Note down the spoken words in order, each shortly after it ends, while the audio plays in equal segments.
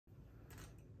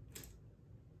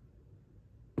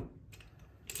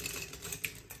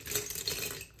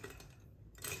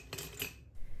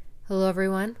Hello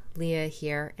everyone, Leah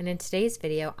here, and in today's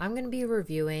video I'm going to be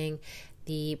reviewing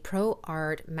the Pro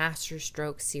Arte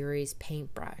Masterstroke series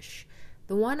paintbrush.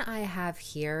 The one I have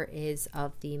here is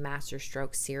of the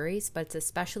Masterstroke series, but it's a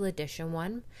special edition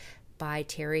one by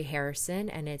Terry Harrison,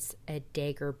 and it's a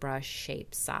dagger brush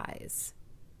shape size.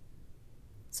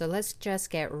 So let's just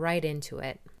get right into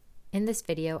it. In this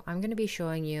video I'm going to be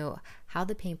showing you how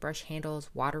the paintbrush handles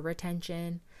water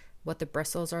retention, what the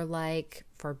bristles are like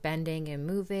for bending and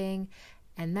moving,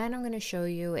 and then I'm going to show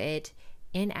you it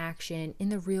in action in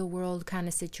the real world kind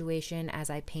of situation as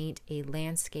I paint a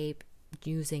landscape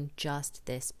using just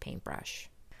this paintbrush.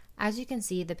 As you can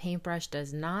see, the paintbrush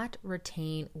does not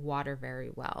retain water very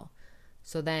well.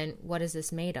 So then what is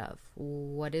this made of?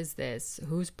 What is this?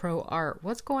 Who's Pro Arte?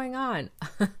 What's going on?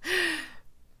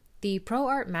 The Pro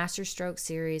Arte Masterstroke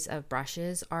series of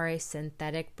brushes are a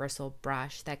synthetic bristle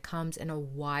brush that comes in a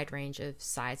wide range of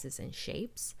sizes and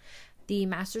shapes. The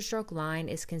Masterstroke line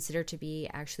is considered to be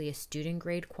actually a student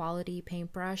grade quality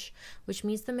paintbrush, which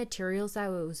means the materials that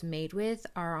it was made with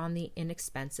are on the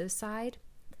inexpensive side.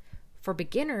 For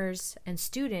beginners and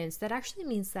students, that actually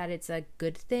means that it's a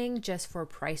good thing just for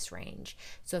price range.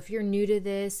 So if you're new to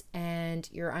this and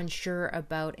you're unsure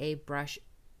about a brush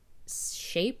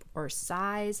shape or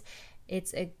size,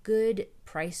 it's a good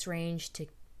price range to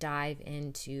dive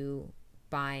into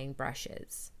buying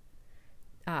brushes.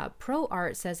 Pro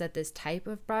Arte says that this type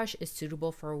of brush is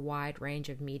suitable for a wide range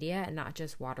of media and not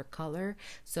just watercolor,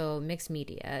 so mixed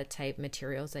media type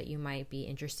materials that you might be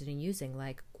interested in using,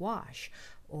 like gouache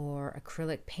or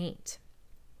acrylic paint.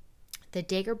 The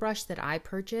dagger brush that I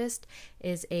purchased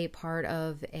is a part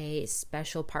of a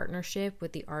special partnership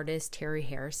with the artist Terry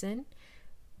Harrison.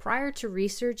 Prior to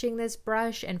researching this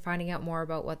brush and finding out more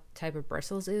about what type of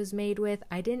bristles it was made with,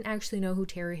 I didn't actually know who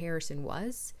Terry Harrison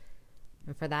was.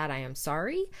 And for that, I am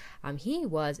sorry. He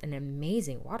was an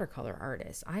amazing watercolor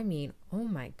artist. I mean, oh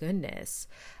my goodness.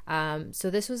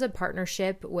 So this was a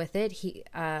partnership with it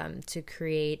to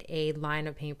create a line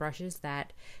of paintbrushes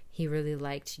that he really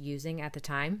liked using at the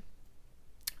time.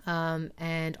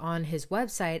 And on his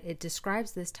website, it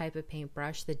describes this type of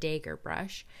paintbrush, the dagger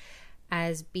brush,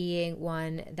 as being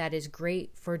one that is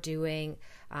great for doing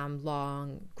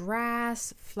long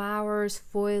grass, flowers,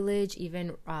 foliage,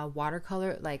 even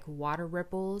watercolor, like water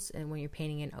ripples, and when you're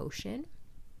painting an ocean.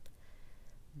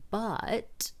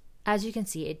 But as you can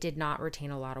see, it did not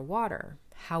retain a lot of water.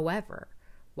 However,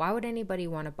 why would anybody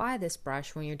want to buy this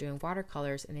brush when you're doing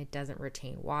watercolors and it doesn't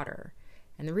retain water?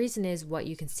 And the reason is what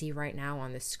you can see right now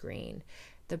on the screen.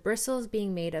 The bristles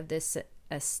being made of this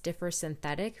a stiffer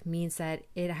synthetic means that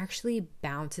it actually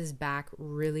bounces back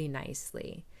really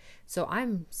nicely. So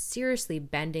I'm seriously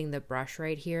bending the brush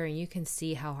right here, and you can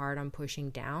see how hard I'm pushing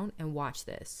down, and watch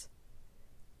this.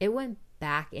 It went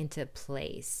back into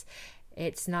place.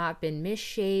 It's not been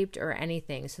misshaped or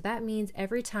anything. So that means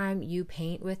every time you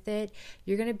paint with it,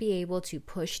 you're going to be able to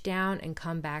push down and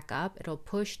come back up. It'll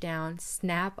push down,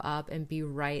 snap up, and be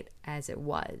right as it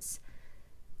was.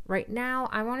 Right now,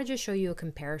 I want to just show you a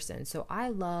comparison. So I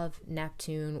love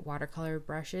Neptune watercolor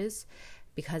brushes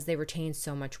because they retain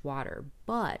so much water.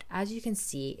 But as you can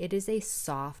see, it is a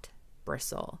soft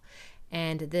bristle.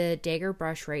 And the dagger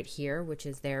brush right here, which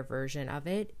is their version of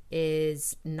it,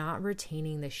 is not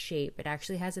retaining the shape. It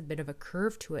actually has a bit of a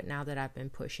curve to it now that I've been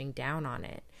pushing down on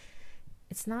it.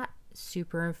 It's not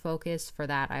super in focus for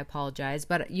that, I apologize,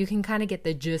 but you can kind of get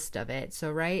the gist of it. So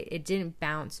right, it didn't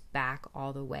bounce back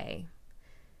all the way.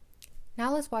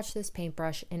 Now let's watch this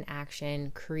paintbrush in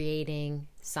action, creating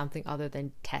something other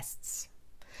than tests.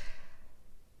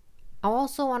 I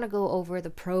also want to go over the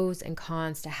pros and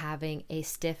cons to having a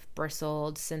stiff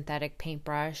bristled synthetic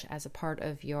paintbrush as a part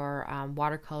of your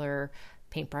watercolor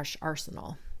paintbrush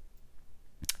arsenal.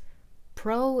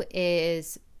 Pro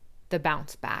is the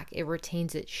bounce back. It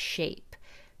retains its shape.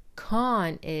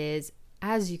 Con is,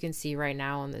 as you can see right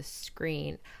now on the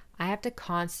screen, I have to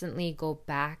constantly go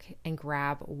back and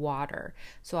grab water.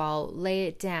 So I'll lay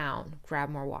it down, grab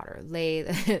more water, lay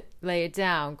it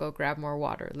down, go grab more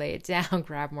water, lay it down,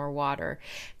 grab more water,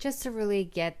 just to really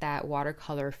get that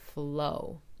watercolor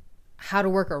flow. How to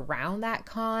work around that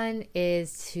con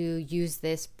is to use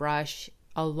this brush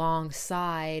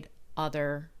alongside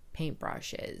other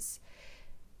paintbrushes.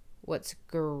 What's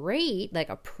great, like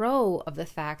a pro of the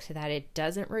fact that it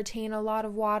doesn't retain a lot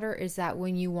of water, is that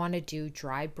when you want to do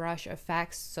dry brush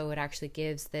effects, so it actually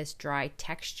gives this dry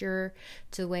texture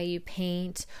to the way you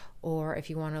paint, or if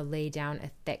you want to lay down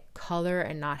a thick color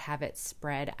and not have it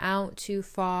spread out too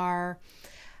far,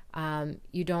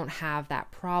 you don't have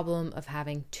that problem of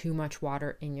having too much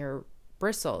water in your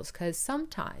bristles, because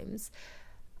sometimes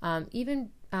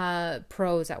even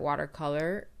pros at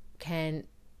watercolor can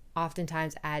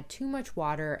oftentimes add too much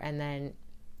water and then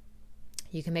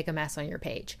you can make a mess on your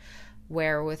page.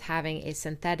 Where with having a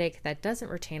synthetic that doesn't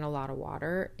retain a lot of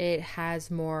water, it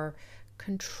has more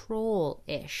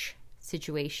control-ish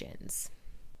situations.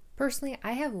 Personally,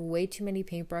 I have way too many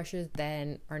paintbrushes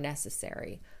than are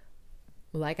necessary,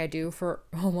 like I do for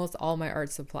almost all my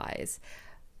art supplies.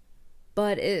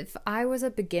 But if I was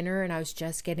a beginner and I was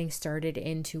just getting started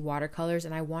into watercolors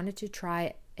and I wanted to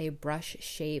try a brush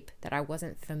shape that I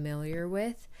wasn't familiar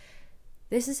with,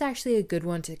 this is actually a good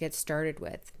one to get started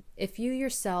with. If you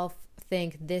yourself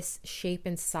think this shape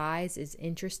and size is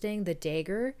interesting, the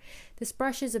dagger, this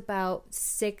brush is about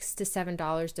 $6 to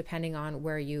 $7 depending on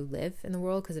where you live in the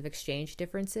world because of exchange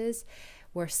differences.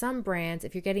 Where some brands,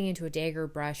 if you're getting into a dagger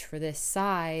brush for this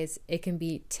size, it can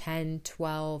be $10,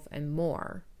 $12 and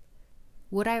more.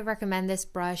 Would I recommend this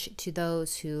brush to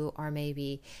those who are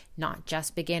maybe not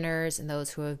just beginners and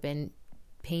those who have been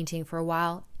painting for a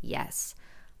while? Yes.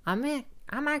 I'm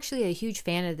actually a huge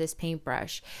fan of this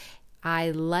paintbrush.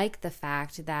 I like the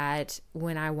fact that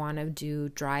when I want to do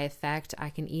dry effect, I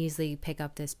can easily pick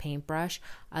up this paintbrush.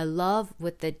 I love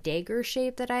with the dagger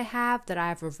shape that I have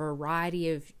a variety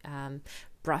of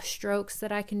brush strokes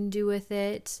that I can do with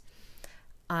it.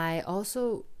 I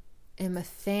also am a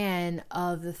fan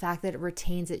of the fact that it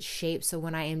retains its shape. So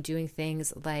when I am doing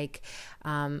things like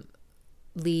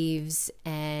leaves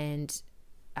and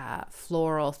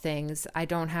floral things, I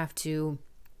don't have to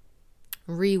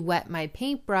re-wet my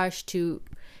paintbrush to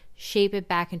shape it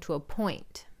back into a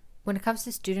point. When it comes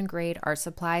to student grade art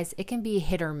supplies, it can be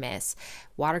hit or miss.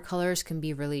 Watercolors can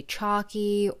be really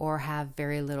chalky or have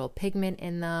very little pigment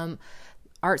in them.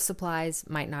 Art supplies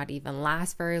might not even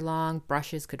last very long.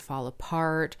 Brushes could fall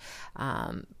apart,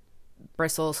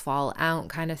 bristles fall out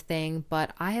kind of thing.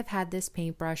 But I have had this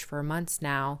paintbrush for months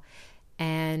now,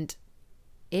 and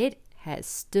it has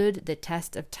stood the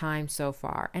test of time so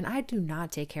far. And I do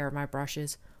not take care of my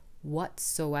brushes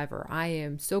whatsoever. I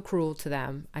am so cruel to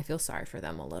them. I feel sorry for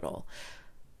them a little.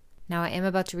 Now I am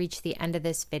about to reach the end of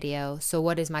this video, so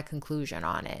what is my conclusion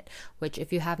on it? Which,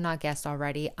 if you have not guessed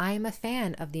already, I am a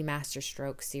fan of the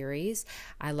Masterstroke series.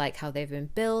 I like how they've been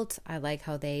built. I like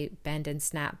how they bend and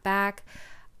snap back.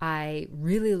 I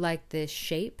really like this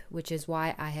shape, which is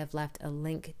why I have left a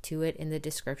link to it in the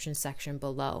description section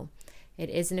below. It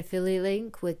is an affiliate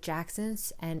link with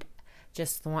Jackson's, and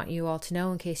just want you all to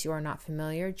know, in case you are not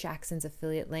familiar, Jackson's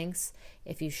affiliate links,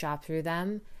 if you shop through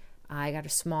them, I got a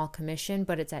small commission,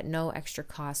 but it's at no extra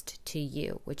cost to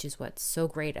you, which is what's so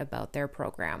great about their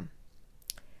program.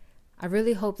 I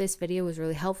really hope this video was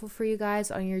really helpful for you guys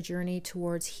on your journey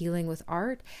towards healing with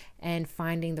art and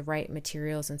finding the right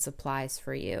materials and supplies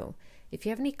for you. If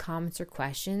you have any comments or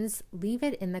questions, leave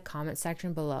it in the comment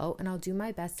section below, and I'll do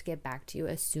my best to get back to you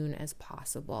as soon as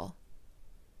possible.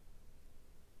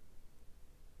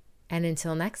 And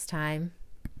until next time,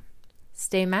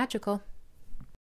 stay magical.